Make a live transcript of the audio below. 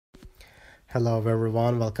Hello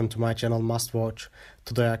everyone, welcome to my channel Must Watch.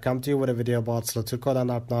 Today I come to you with a video about Sıla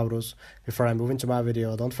and Alp. Before I move into my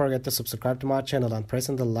video, don't forget to subscribe to my channel and press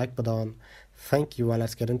the like button. Thank you, and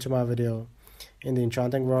let's get into my video. In the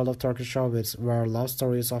enchanting world of Turkish showbiz, where love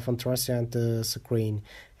stories often transcend the screen,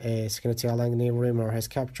 a significant new rumor has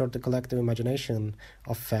captured the collective imagination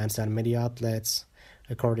of fans and media outlets.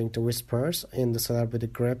 According to whispers in the celebrity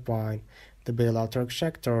grapevine, the beloved Turkish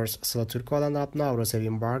actors Sıla and Alp have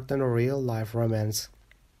embarked on a real-life romance,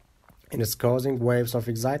 and it's causing waves of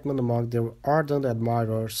excitement among their ardent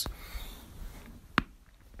admirers.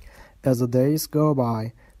 As the days go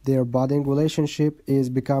by, their budding relationship is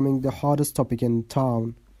becoming the hottest topic in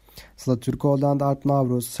town. Sıla and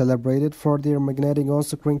Alp, celebrated for their magnetic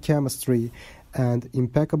on-screen chemistry and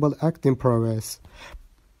impeccable acting prowess,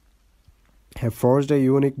 have forged a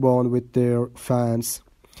unique bond with their fans.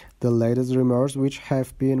 The latest rumors, which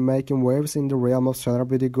have been making waves in the realm of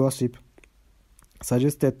celebrity gossip,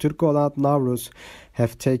 suggest that Türkoğlu and Navruz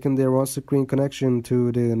have taken their on-screen connection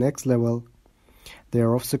to the next level.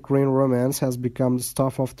 Their off-screen romance has become the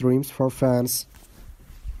stuff of dreams for fans.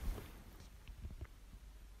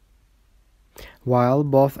 While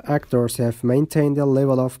both actors have maintained a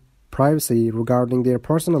level of privacy regarding their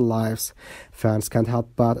personal lives, fans can't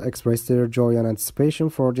help but express their joy and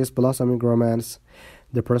anticipation for this blossoming romance.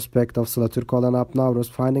 The prospect of Sıla and Alp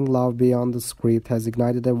finding love beyond the script has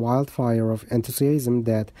ignited a wildfire of enthusiasm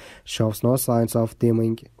that shows no signs of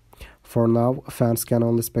dimming. For now, fans can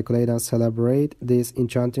only speculate and celebrate this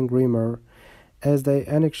enchanting rumor, as they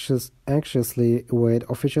anxiously await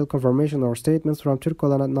official confirmation or statements from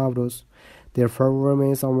Türkoğlu and Navruz. Their fervor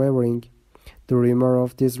remains unwavering. The rumor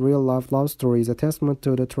of this real-life love story is a testament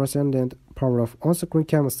to the transcendent power of on-screen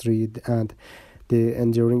chemistry and the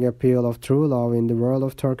enduring appeal of true love in the world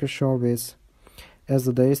of Turkish showbiz. As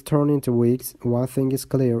the days turn into weeks, one thing is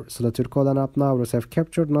clear: Sıla and Alp have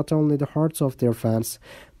captured not only the hearts of their fans,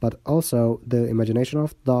 but also the imagination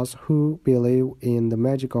of those who believe in the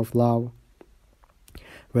magic of love.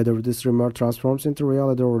 Whether this rumor transforms into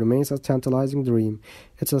reality or remains a tantalizing dream,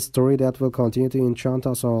 it's a story that will continue to enchant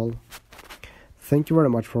us all. Thank you very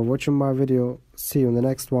much for watching my video. See you in the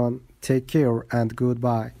next one. Take care and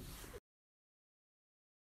goodbye.